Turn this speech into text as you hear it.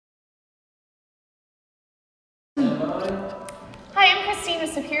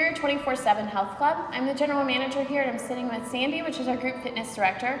with Superior 24/7 Health Club. I'm the general manager here, and I'm sitting with Sandy, which is our group fitness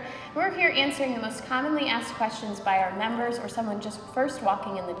director. We're here answering the most commonly asked questions by our members or someone just first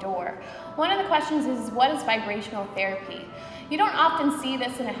walking in the door. One of the questions is, what is vibrational therapy? You don't often see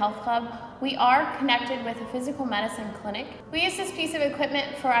this in a health club. We are connected with a physical medicine clinic. We use this piece of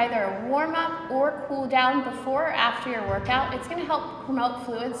equipment for either a warm-up or cool down before or after your workout. It's going to help promote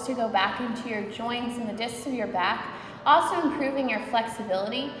fluids to go back into your joints and the discs of your back, also improving your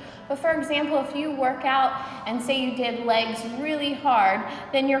flexibility. But for example, if you work out and say you did legs really hard,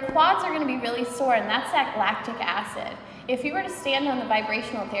 then your quads are going to be really sore, and that's that lactic acid. If you were to stand on the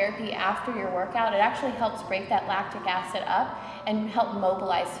vibrational therapy after your workout, it actually helps break that lactic acid up and help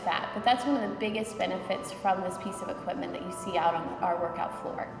mobilize fat. But that's one of the biggest benefits from this piece of equipment that you see out on our workout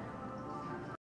floor.